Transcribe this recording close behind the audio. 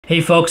Hey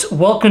folks,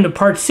 welcome to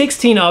part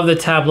 16 of the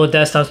Tableau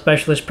Desktop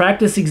Specialist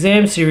Practice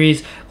Exam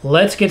Series.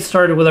 Let's get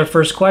started with our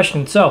first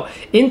question. So,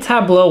 in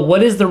Tableau,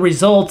 what is the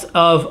result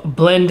of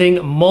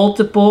blending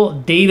multiple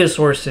data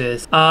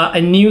sources? A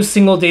new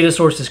single data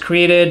source is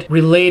created.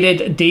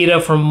 Related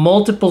data from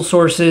multiple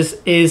sources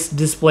is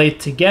displayed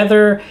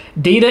together.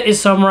 Data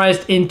is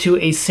summarized into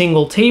a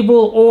single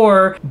table,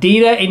 or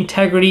data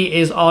integrity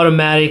is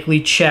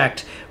automatically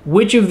checked.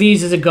 Which of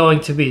these is it going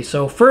to be?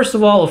 So first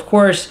of all, of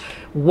course,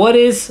 what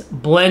is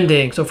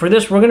blending? So for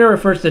this, we're going to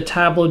refer to the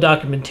Tableau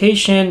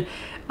documentation,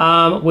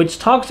 which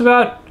talks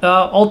about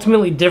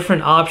ultimately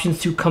different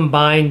options to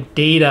combine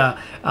data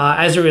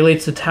as it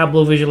relates to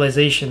Tableau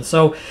visualization.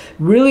 So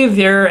really,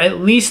 there are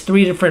at least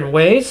 3 different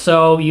ways.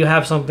 So you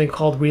have something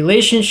called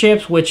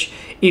relationships, which,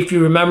 if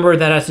you remember,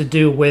 that has to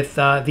do with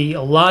the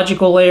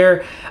logical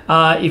layer.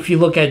 If you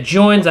look at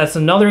joins, that's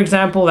another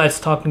example that's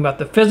talking about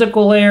the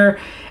physical layer.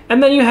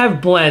 And then you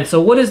have blend.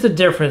 So what is the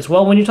difference?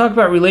 Well, when you talk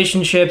about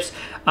relationships,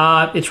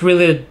 it's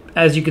really,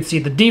 as you can see,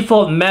 the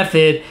default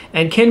method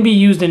and can be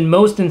used in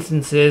most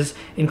instances,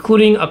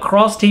 including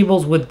across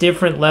tables with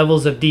different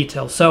levels of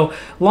detail. So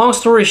long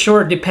story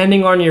short,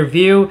 depending on your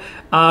view,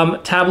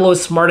 Tableau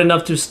is smart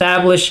enough to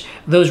establish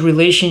those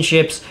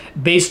relationships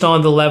based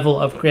on the level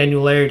of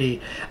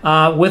granularity.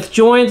 With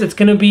joins, it's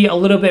going to be a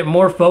little bit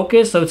more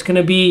focused. So it's going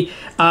to be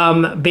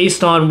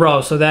based on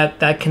row. So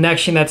that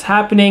connection that's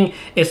happening,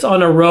 it's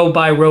on a row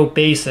by row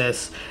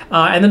basis.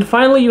 And then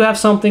finally, you have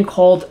something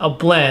called a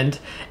blend.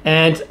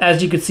 And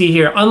as you can see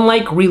here,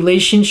 unlike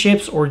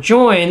relationships or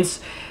joins,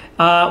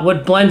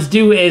 what blends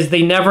do is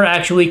they never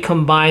actually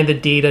combine the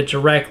data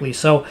directly.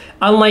 So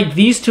unlike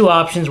these two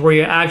options where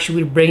you're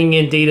actually bringing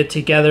in data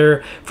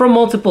together from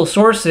multiple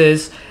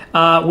sources,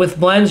 with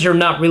blends, you're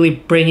not really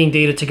bringing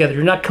data together.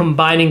 You're not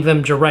combining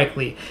them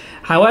directly.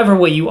 However,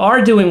 what you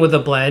are doing with a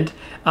blend,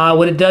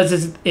 what it does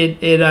is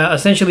it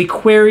essentially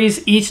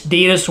queries each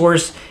data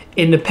source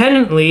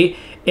independently.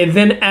 It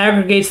then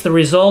aggregates the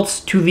results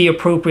to the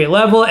appropriate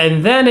level,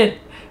 and then it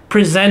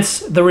presents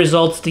the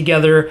results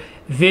together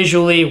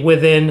visually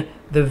within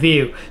the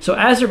view. So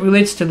as it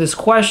relates to this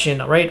question,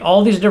 right,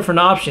 all these different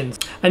options,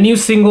 a new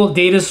single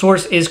data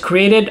source is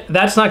created.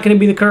 That's not going to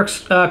be the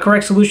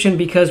correct solution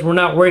because we're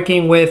not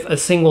working with a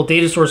single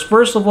data source,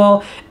 first of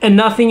all, and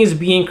nothing is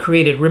being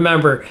created.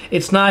 Remember,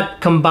 it's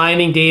not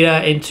combining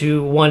data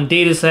into one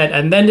data set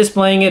and then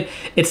displaying it.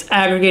 It's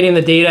aggregating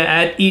the data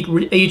at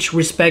each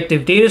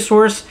respective data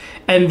source,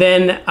 and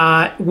then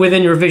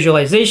within your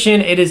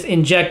visualization, it is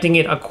injecting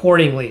it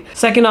accordingly.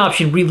 Second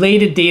option,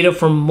 related data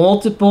from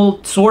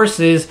multiple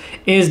sources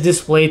is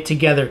displayed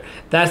together.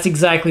 That's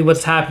exactly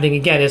what's happening.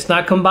 Again, it's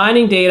not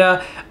combining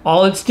data.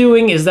 All it's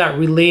doing is that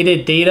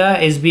related data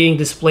is being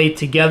displayed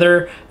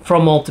together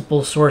from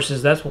multiple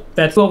sources.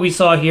 That's what we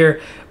saw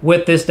here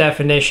with this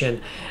definition.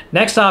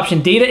 Next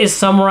option, data is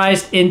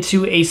summarized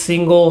into a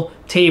single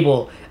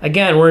table.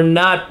 Again, we're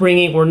not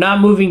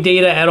moving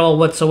data at all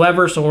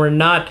whatsoever, so we're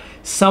not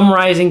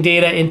summarizing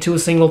data into a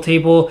single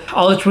table.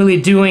 All it's really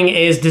doing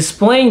is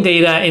displaying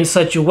data in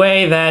such a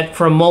way that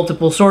from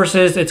multiple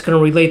sources, it's going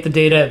to relate the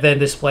data, then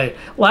display it.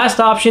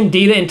 Last option,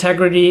 data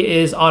integrity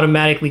is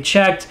automatically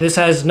checked. This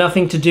has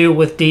nothing to do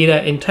with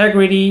data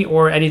integrity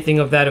or anything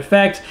of that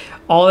effect.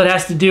 All it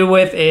has to do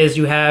with is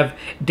you have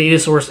data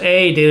source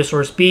A, data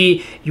source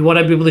B. You want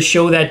to be able to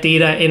show that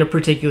data in a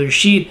particular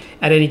sheet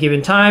at any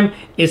given time.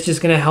 It's just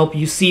going to help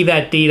you see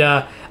that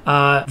data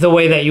the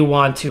way that you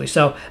want to.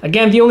 So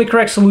again, the only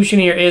correct solution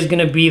here is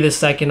going to be the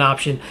second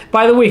option.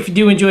 By the way, if you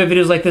do enjoy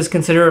videos like this,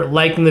 consider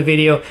liking the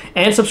video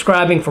and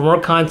subscribing for more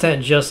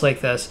content just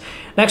like this.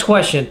 Next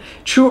question,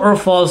 true or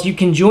false, you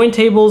can join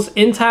tables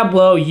in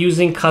Tableau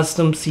using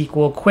custom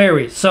SQL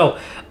queries. So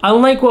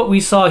unlike what we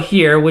saw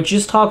here, which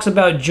just talks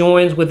about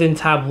joins within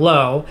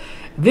Tableau,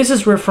 this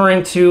is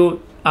referring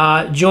to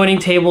joining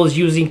tables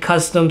using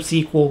custom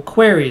SQL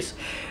queries.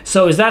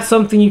 So is that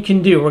something you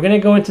can do? We're going to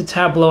go into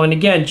Tableau, and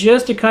again,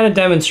 just to kind of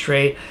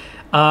demonstrate,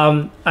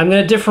 I'm going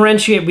to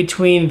differentiate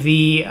between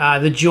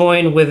the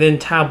join within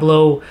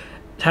Tableau's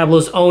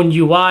own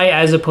UI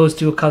as opposed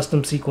to a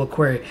custom SQL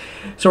query.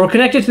 So we're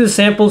connected to the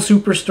sample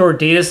superstore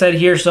data set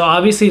here. So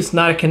obviously it's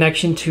not a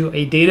connection to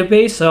a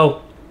database,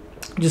 so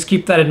just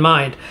keep that in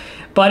mind.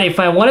 But if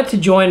I wanted to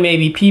join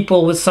maybe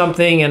people with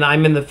something and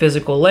I'm in the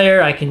physical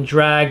layer, I can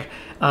drag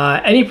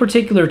any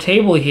particular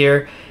table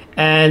here.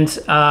 And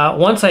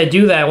once I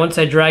do that, once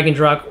I drag and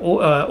drop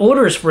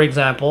orders, for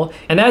example,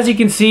 and as you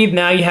can see,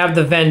 now you have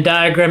the Venn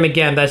diagram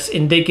again that's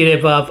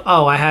indicative of,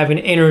 oh, I have an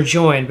inner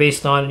join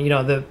based on, you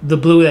know, the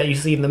blue that you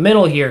see in the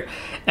middle here.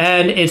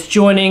 And it's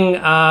joining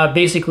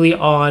basically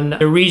on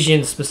the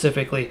region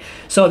specifically.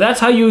 So that's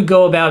how you would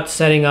go about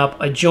setting up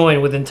a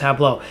join within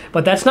Tableau.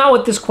 But that's not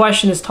what this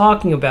question is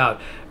talking about.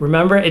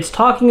 Remember, it's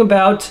talking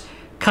about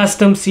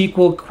custom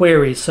SQL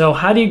queries. So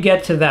how do you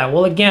get to that?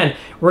 Well, again,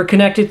 we're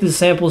connected to the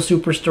sample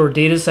superstore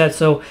data set.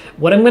 So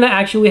what I'm going to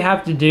actually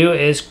have to do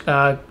is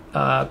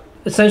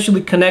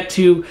essentially connect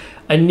to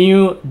a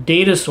new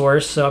data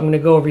source. So I'm going to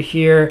go over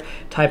here,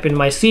 type in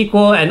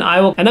MySQL, and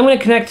I'm going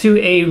to connect to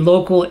a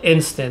local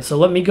instance. So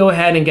let me go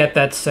ahead and get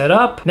that set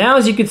up. Now,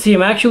 as you can see,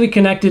 I'm actually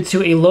connected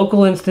to a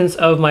local instance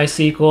of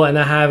MySQL, and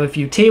I have a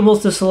few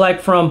tables to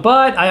select from,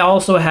 but I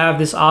also have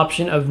this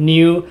option of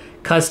new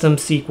custom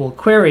SQL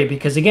query,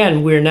 because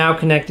again, we're now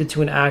connected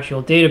to an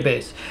actual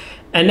database.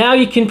 And now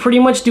you can pretty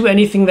much do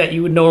anything that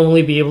you would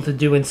normally be able to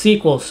do in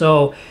SQL.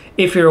 So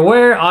if you're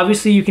aware,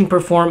 obviously you can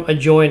perform a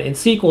join in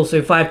SQL. So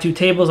if I have two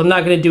tables, I'm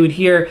not going to do it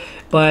here,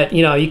 but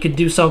you could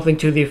do something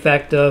to the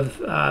effect of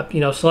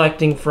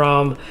selecting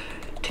from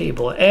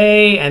table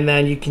A, and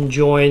then you can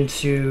join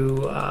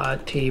to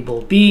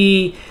table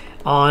B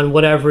on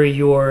whatever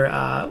your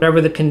whatever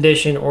the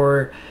condition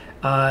or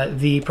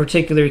the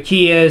particular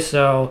key is.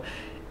 So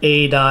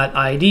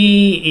A.id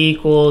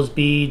equals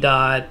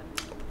B.parent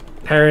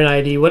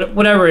ID,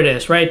 whatever it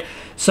is, right?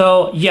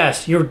 So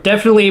yes, you're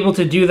definitely able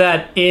to do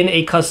that in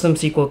a custom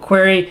SQL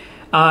query.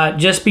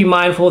 Just be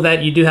mindful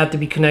that you do have to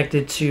be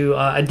connected to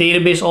a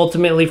database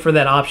ultimately for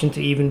that option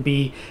to even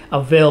be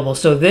available.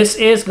 So this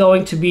is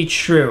going to be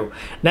true.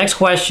 Next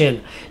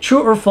question,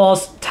 true or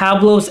false,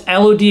 Tableau's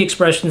LOD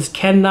expressions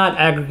cannot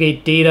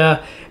aggregate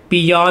data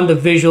beyond the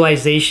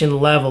visualization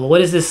level.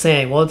 What is this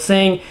saying? Well, it's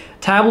saying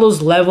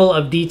Tableau's level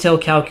of detail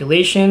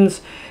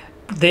calculations,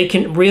 they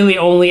can really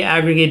only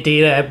aggregate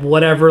data at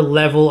whatever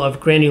level of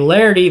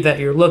granularity that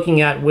you're looking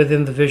at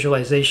within the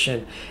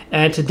visualization.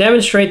 And to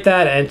demonstrate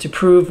that and to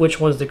prove which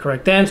one's the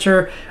correct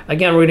answer,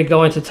 again, we're going to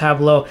go into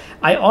Tableau.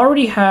 I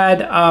already had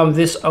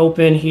this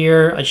open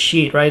here, a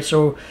sheet, right?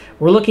 So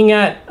we're looking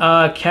at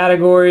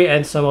category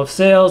and sum of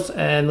sales,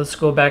 and let's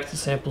go back to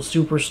Sample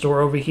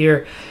Superstore over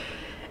here.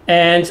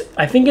 And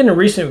I think in a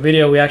recent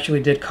video, we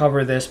actually did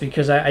cover this,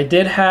 because I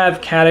did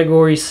have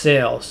category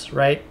sales,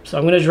 right? So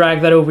I'm going to drag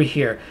that over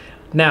here.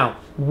 Now,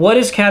 what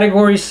is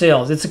category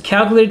sales? It's a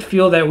calculated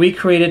field that we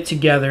created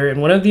together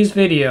in one of these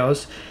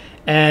videos,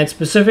 and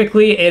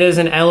specifically it is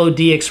an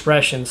LOD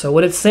expression. So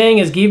what it's saying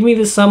is, give me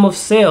the sum of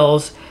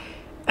sales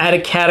at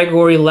a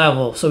category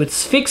level. So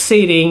it's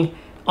fixating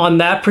on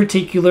that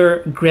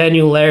particular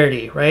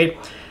granularity, right?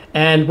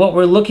 And what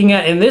we're looking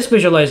at in this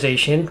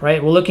visualization,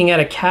 right, we're looking at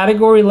a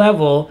category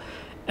level,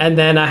 and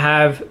then I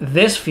have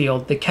this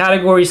field, the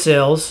category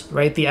sales,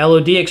 right, the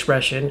LOD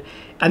expression,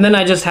 and then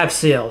I just have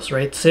sales,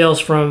 right, sales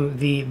from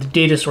the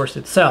data source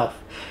itself.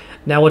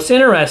 Now what's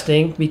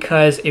interesting,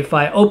 because if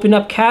I open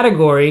up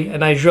category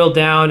and I drill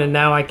down and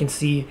now I can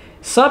see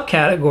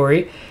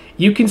subcategory,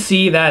 you can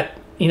see that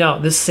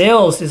the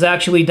sales is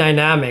actually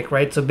dynamic,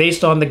 right? So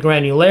based on the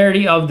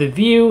granularity of the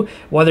view,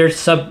 whether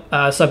it's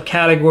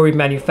subcategory,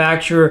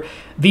 manufacturer,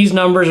 these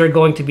numbers are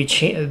going to be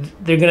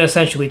they're going to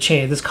essentially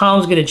change. This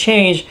column is going to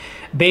change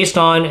based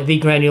on the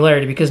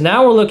granularity, because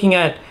now we're looking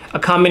at a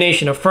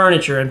combination of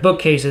furniture and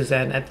bookcases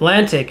and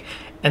Atlantic,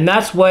 and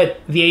that's what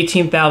the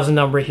 18,000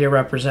 number here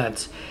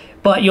represents.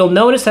 But you'll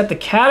notice that the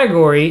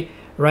category,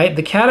 right,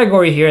 the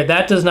category here,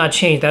 that does not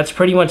change. That's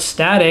pretty much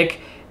static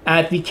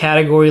at the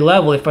category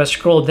level. If I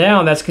scroll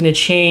down, that's going to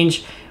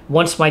change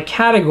once my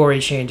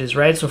category changes,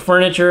 right? So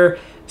furniture,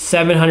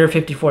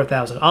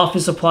 754,000.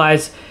 Office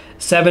supplies,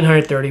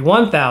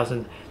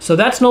 731,000. So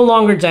that's no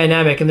longer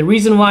dynamic, and the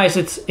reason why is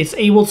it's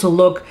able to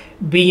look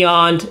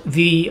beyond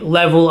the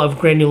level of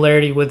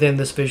granularity within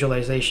this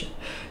visualization.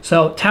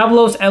 So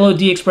Tableau's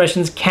LOD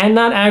expressions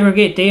cannot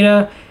aggregate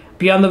data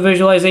beyond the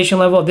visualization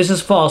level. This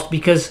is false,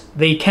 because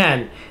they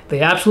can.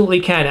 They absolutely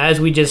can, as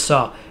we just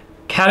saw.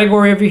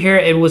 Category over here,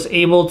 it was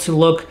able to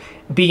look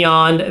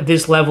beyond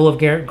this level of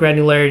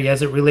granularity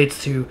as it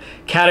relates to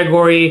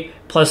category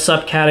plus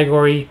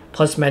subcategory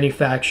plus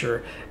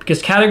manufacturer,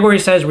 because category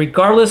says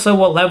regardless of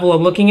what level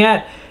I'm looking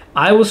at,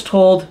 I was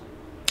told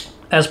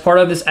as part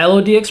of this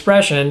LOD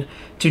expression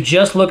to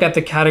just look at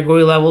the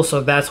category level,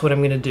 so that's what I'm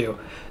going to do.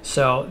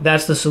 So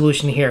that's the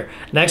solution here.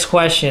 Next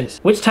question,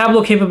 which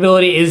Tableau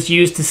capability is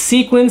used to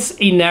sequence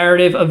a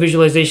narrative of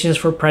visualizations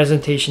for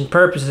presentation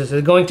purposes?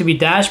 It's going to be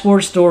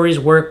dashboard, stories,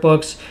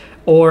 workbooks,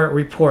 or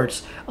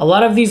reports. A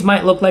lot of these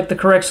might look like the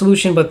correct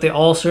solution, but they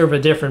all serve a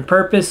different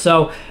purpose.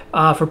 So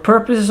for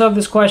purposes of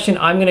this question,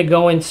 I'm going to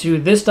go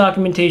into this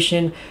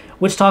documentation,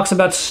 which talks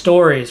about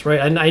stories, right?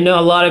 And I know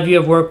a lot of you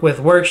have worked with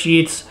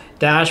worksheets,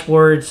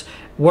 dashboards,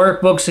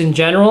 workbooks in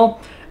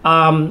general,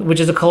 which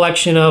is a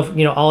collection of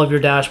all of your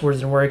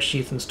dashboards and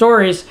worksheets and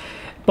stories,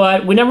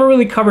 but we never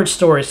really covered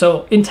stories.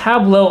 So in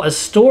Tableau, a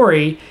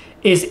story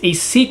is a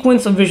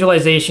sequence of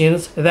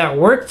visualizations that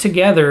work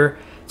together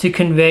to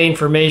convey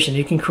information.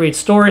 You can create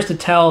stories to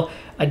tell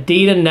a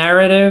data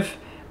narrative,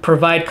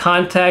 provide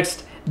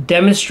context,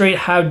 demonstrate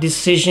how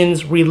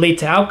decisions relate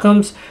to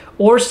outcomes,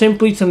 or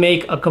simply to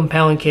make a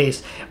compelling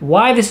case.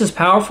 Why this is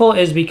powerful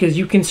is because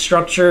you can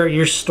structure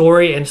your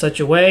story in such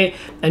a way,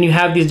 and you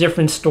have these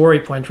different story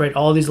points, right?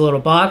 All these little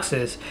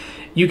boxes.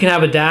 You can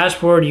have a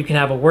dashboard, you can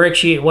have a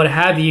worksheet, what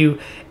have you,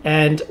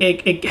 and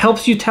it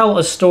helps you tell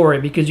a story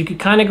because you can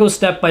kind of go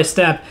step by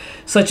step,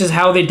 such as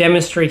how they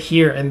demonstrate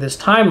here in this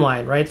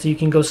timeline, right? So you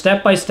can go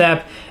step by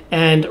step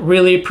and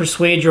really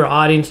persuade your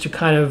audience to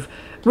kind of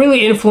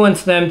really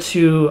influence them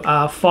to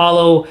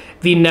follow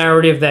the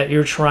narrative that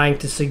you're trying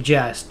to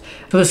suggest.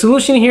 So the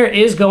solution here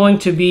is going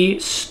to be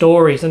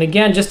stories. And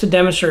again, just to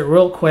demonstrate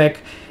real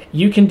quick,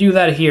 you can do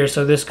that here.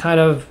 So this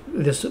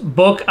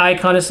book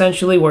icon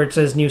essentially where it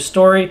says new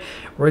story,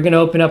 we're going to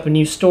open up a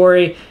new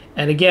story.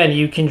 And again,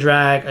 you can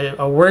drag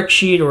a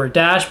worksheet or a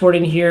dashboard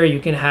in here. You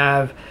can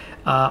have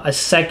a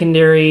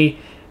secondary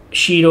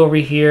sheet over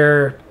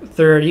here,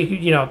 third,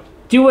 you know,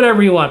 do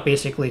whatever you want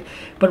basically.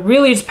 But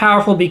really it's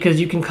powerful because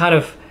you can kind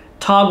of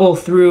toggle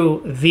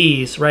through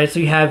these, right? So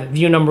you have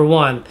view number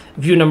 1,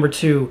 view number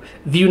 2,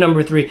 view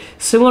number 3.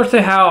 Similar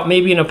to how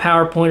maybe in a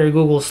PowerPoint or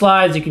Google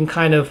Slides, you can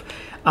kind of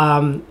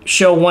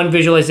show one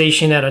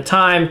visualization at a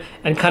time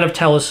and kind of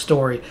tell a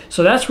story.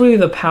 So that's really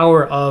the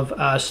power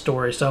of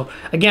story. So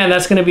again,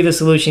 that's going to be the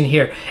solution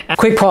here.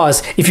 Quick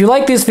pause. If you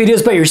like these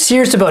videos but you're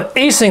serious about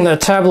acing the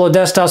Tableau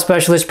Desktop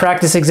Specialist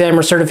Practice Exam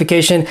or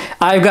certification,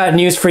 I've got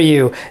news for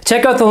you.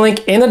 Check out the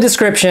link in the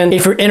description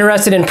if you're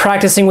interested in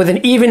practicing with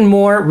an even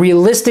more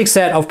realistic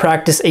set of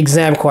practice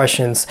exam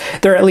questions.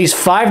 There are at least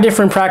 5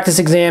 different practice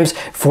exams,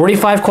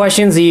 45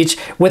 questions each,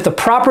 with the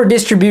proper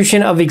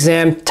distribution of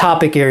exam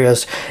topic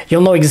areas.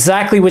 You'll know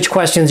exactly which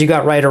questions you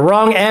got right or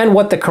wrong and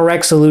what the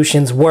correct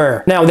solutions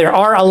were. Now, there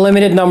are a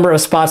limited number of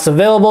spots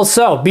available,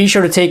 so be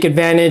sure to take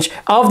advantage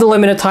of the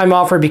limited time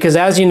offer because,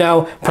 as you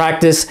know,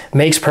 practice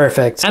makes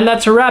perfect. And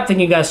that's a wrap. Thank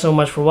you guys so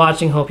much for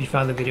watching. Hope you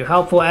found the video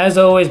helpful. As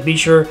always, be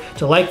sure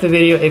to like the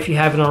video if you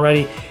haven't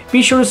already.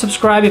 Be sure to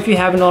subscribe if you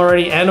haven't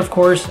already. And of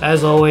course,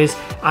 as always,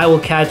 I will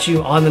catch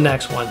you on the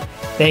next one.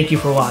 Thank you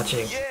for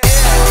watching.